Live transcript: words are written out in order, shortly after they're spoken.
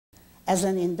as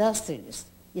an industrialist,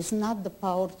 is not the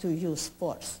power to use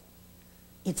force.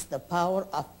 It's the power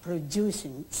of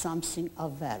producing something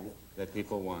of value. That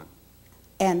people want.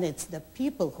 And it's the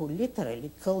people who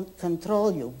literally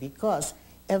control you, because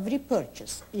every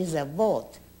purchase is a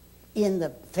vote in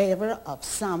the favor of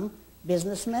some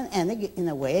businessman and in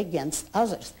a way against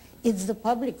others. It's the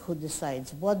public who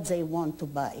decides what they want to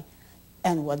buy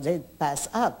and what they pass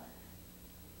up.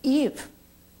 If,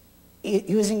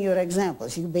 using your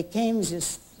examples, you became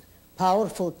this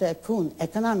powerful tycoon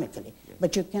economically,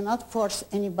 but you cannot force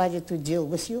anybody to deal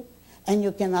with you, and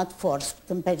you cannot force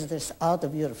competitors out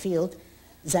of your field,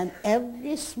 then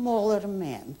every smaller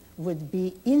man would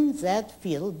be in that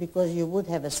field because you would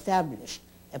have established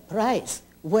a price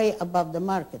way above the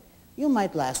market. You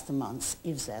might last a month,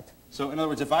 if that. So in other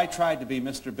words, if I tried to be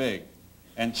Mr. Big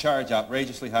and charge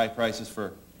outrageously high prices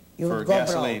for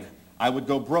gasoline, I would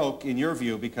go broke in your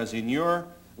view, because in your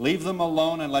leave them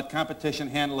alone and let competition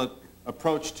handle it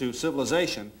approach to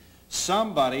civilization,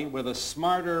 somebody with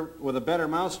a better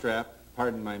mousetrap,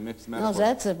 pardon my mixed metaphor. No,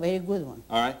 that's a very good one.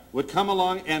 All right, would come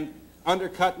along and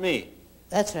undercut me.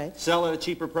 That's right. Sell at a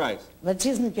cheaper price. But it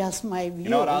isn't just my view. You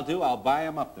know what I'll do? I'll buy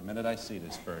him up the minute I see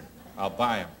this bird. I'll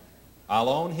buy him. I'll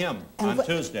own him on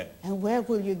Tuesday. And where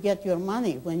will you get your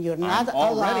money when you're not I'm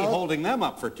already holding them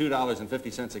up for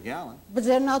 $2.50 a gallon. But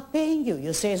they're not paying you.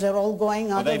 You say they're all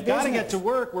going out of business. They've got to get to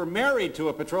work. We're married to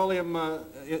a petroleum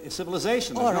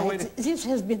civilization. There's all right. This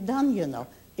has been done, you know.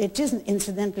 It isn't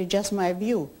incidentally just my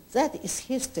view. That is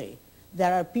history.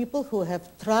 There are people who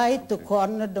have tried to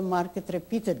corner the market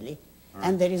repeatedly,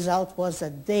 and the result was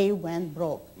that they went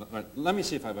broke. Let me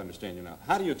see if I understand you now.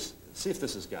 How do you see if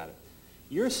this has got it?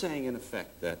 You're saying, in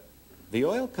effect, that the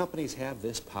oil companies have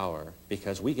this power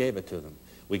because we gave it to them.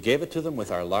 We gave it to them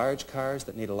with our large cars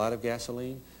that need a lot of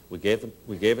gasoline. We gave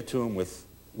it to them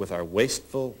with our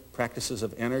wasteful practices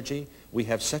of energy. We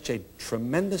have such a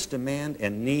tremendous demand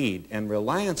and need and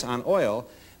reliance on oil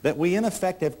that we, in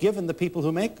effect, have given the people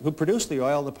who produce the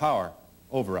oil the power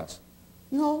over us.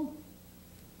 No.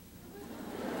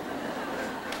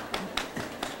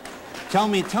 Tell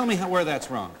me where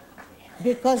that's wrong.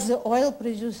 Because the oil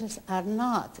producers are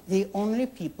not the only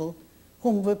people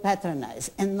whom we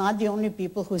patronize, and not the only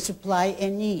people who supply a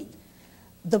need.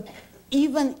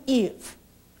 Even if,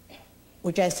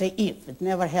 which I say if, it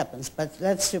never happens, but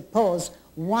let's suppose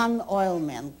one oil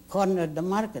man cornered the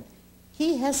market,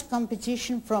 he has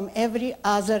competition from every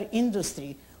other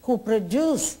industry who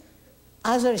produce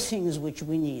other things which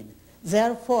we need.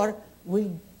 Therefore,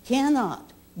 we cannot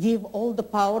give all the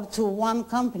power to one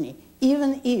company,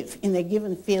 even if in a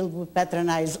given field we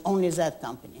patronize only that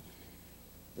company.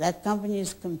 That company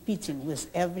is competing with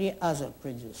every other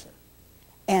producer.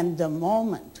 And the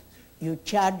moment you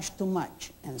charge too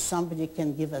much and somebody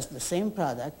can give us the same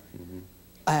product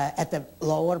at a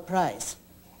lower price,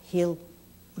 he'll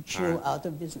put you out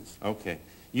of business. Okay.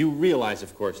 You realize,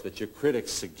 of course, that your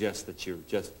critics suggest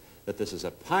that this is a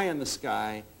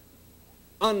pie-in-the-sky,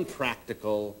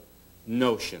 unpractical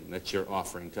notion that you're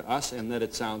offering to us, and that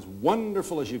it sounds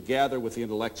wonderful as you gather with the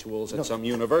intellectuals at some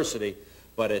university,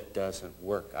 but it doesn't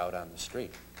work out on the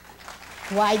street.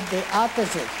 Quite the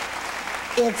opposite.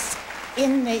 It's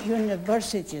in the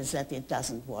universities that it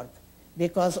doesn't work,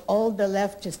 because all the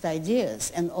leftist ideas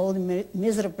and all the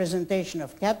misrepresentation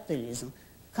of capitalism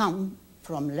come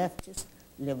from leftist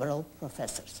liberal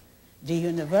professors. The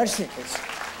universities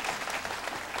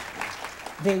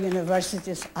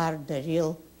are the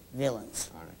real villains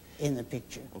in the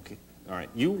picture. Okay. All right.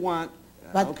 You want...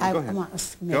 But okay, I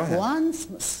must make one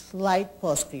slight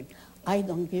postscript. I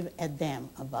don't give a damn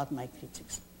about my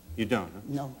critics. You don't, huh?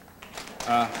 No.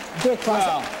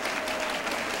 Because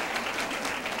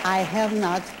I have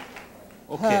not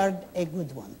heard a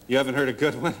good one. You haven't heard a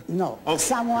good one? No. Okay.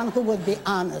 Someone who would be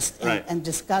honest and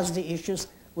discuss the issues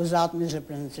without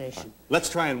misrepresentation. Let's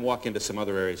try and walk into some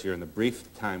other areas here in the brief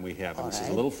time we have. And this is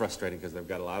a little frustrating because they've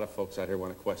got a lot of folks out here who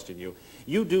want to question you.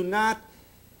 You do not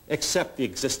accept the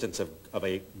existence of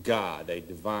a God, a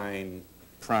divine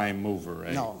prime mover.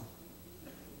 No.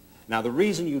 Now, the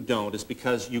reason you don't is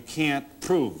because you can't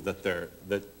prove that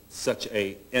such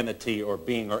a entity or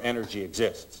being or energy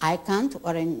exists. I can't,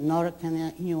 nor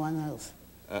can anyone else.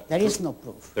 There is no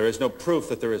proof. There is no proof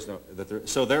that there is no...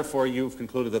 so therefore, you've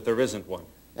concluded that there isn't one.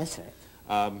 That's right.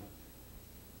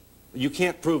 You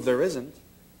can't prove there isn't.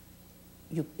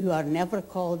 You are never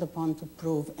called upon to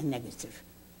prove a negative.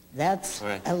 That's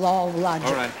a law of logic.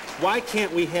 All right. Why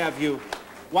can't we have you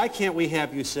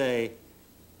say,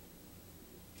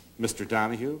 Mr.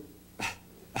 Donahue,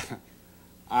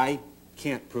 I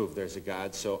can't prove there's a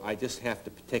God, so I just have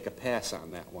to take a pass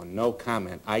on that one. No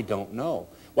comment. I don't know.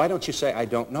 Why don't you say, I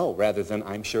don't know, rather than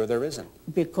I'm sure there isn't?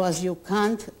 Because you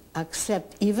can't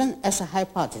accept, even as a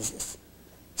hypothesis,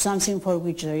 something for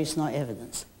which there is no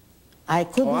evidence. I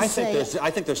couldn't say...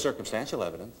 I think there's circumstantial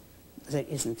evidence. There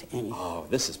isn't any. Oh,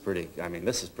 this is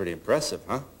pretty impressive,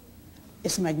 huh?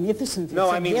 It's magnificent. No,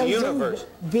 it's I mean the universe.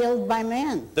 Built by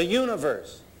man. The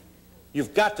universe.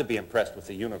 You've got to be impressed with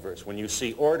the universe. When you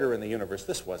see order in the universe,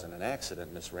 this wasn't an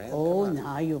accident, Miss Rand. Oh,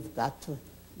 now you've got to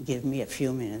give me a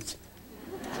few minutes.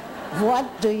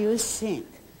 What do you think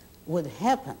would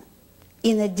happen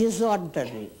in a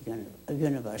disorderly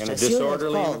universe? In a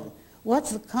disorderly universe?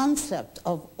 What's the concept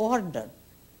of order?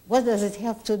 What does it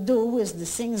have to do with the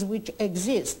things which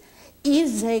exist?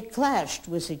 If they clashed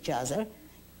with each other,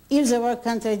 if there were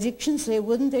contradictions, they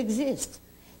wouldn't exist.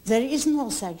 There is no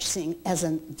such thing as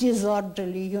a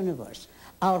disorderly universe.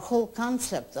 Our whole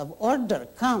concept of order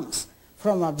comes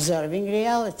from observing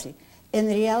reality. And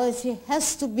reality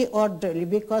has to be orderly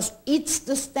because it's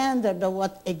the standard of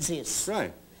what exists.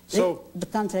 Right. So the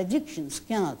contradictions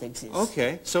cannot exist.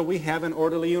 Okay, so we have an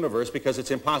orderly universe because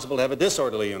it's impossible to have a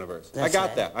disorderly universe. That's I got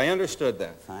right. that. I understood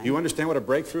that. Fine. Do you understand what a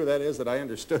breakthrough that is, that I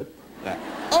understood that?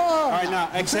 Oh! All right, now,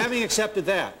 having accepted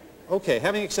that, okay,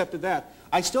 having accepted that,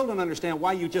 I still don't understand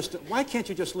why can't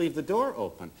you just leave the door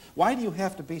open? Why do you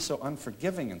have to be so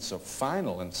unforgiving and so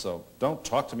final and so, don't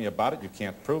talk to me about it, you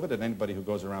can't prove it, and anybody who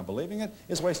goes around believing it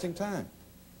is wasting time?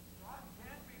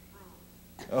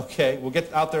 Okay, we'll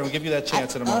get out there and we'll give you that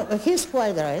chance in a moment. He's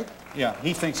quite right. Yeah,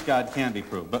 he thinks God can be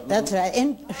proved. But That's right,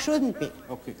 and shouldn't be.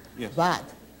 Okay, yes. But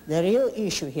the real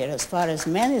issue here, as far as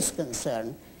man is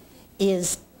concerned,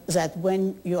 is that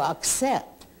when you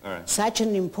accept such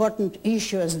an important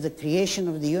issue as the creation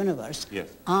of the universe, yes,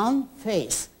 on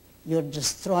faith, you're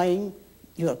destroying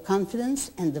your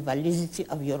confidence and the validity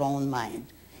of your own mind.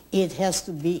 It has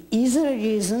to be either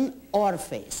reason or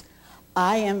faith.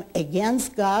 I am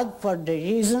against God for the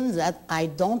reason that I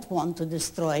don't want to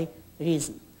destroy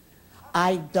reason.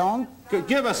 I don't...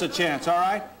 Give us a chance, all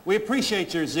right? We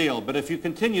appreciate your zeal, but if you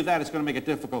continue that, it's going to make it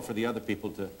difficult for the other people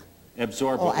to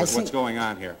absorb what's going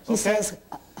on here. He says,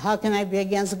 how can I be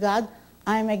against God?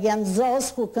 I'm against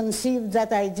those who conceived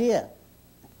that idea.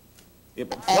 Yeah,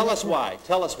 tell us why.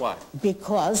 Tell us why.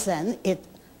 Because then it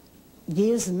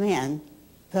gives man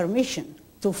permission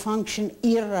to function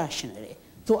irrationally,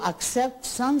 to accept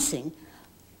something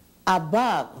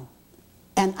above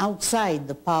and outside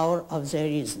the power of their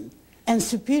reason and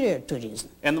superior to reason.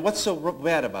 And what's so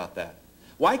bad about that?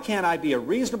 Why can't I be a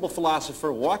reasonable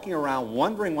philosopher walking around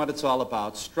wondering what it's all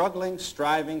about, struggling,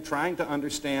 striving, trying to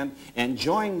understand,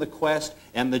 enjoying the quest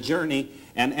and the journey,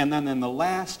 and then in the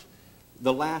last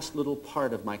little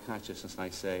part of my consciousness I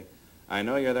say, I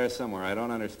know you're there somewhere. I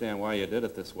don't understand why you did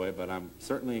it this way, but I'm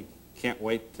certainly can't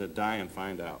wait to die and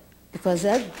find out. Because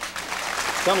that...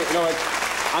 Tell me,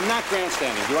 I'm not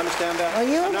grandstanding. Do you understand that? Are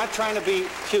you? I'm not trying to be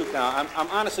cute now. I'm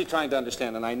honestly trying to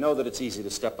understand, and I know that it's easy to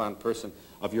step on a person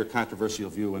of your controversial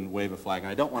view and wave a flag,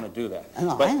 and I don't want to do that.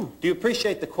 No, but I know. do you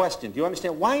appreciate the question? Do you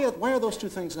understand? Why are those two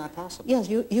things not possible? Yes,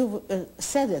 you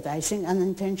said it, I think,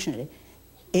 unintentionally.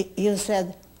 You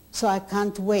said, so I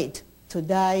can't wait to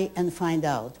die and find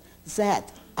out.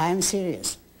 That, I am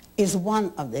serious, is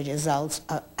one of the results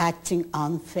of acting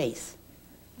on faith.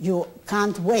 You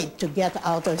can't wait to get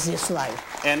out of this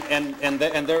life. And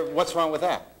what's wrong with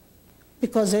that?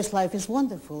 Because this life is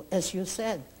wonderful, as you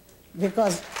said.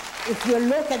 Because if you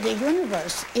look at the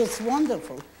universe, it's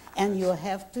wonderful. And you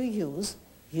have to use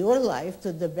your life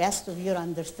to the best of your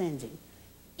understanding.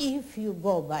 If you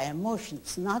go by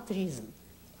emotions, not reason,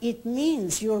 it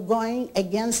means you're going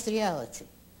against reality.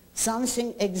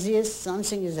 Something exists,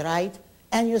 something is right,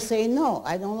 and you say, no,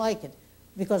 I don't like it,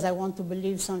 because I want to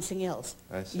believe something else.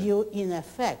 I see. You, in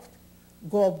effect,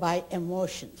 go by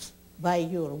emotions, by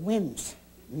your whims,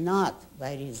 not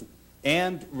by reason.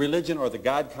 And religion or the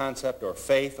God concept or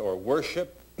faith or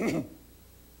worship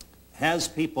has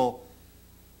people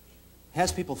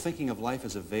thinking of life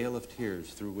as a veil of tears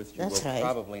through which you will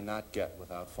probably not get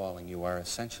without falling. You are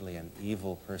essentially an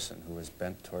evil person who is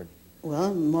bent toward...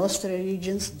 Well, most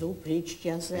religions do preach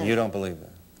just that. You don't believe that?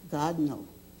 God, no.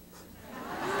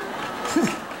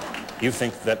 You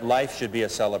think that life should be a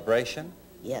celebration?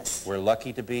 Yes. We're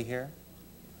lucky to be here?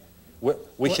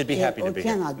 We should be happy to be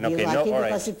here. We cannot be lucky,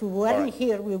 because if we weren't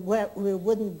here, we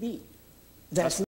wouldn't be. There's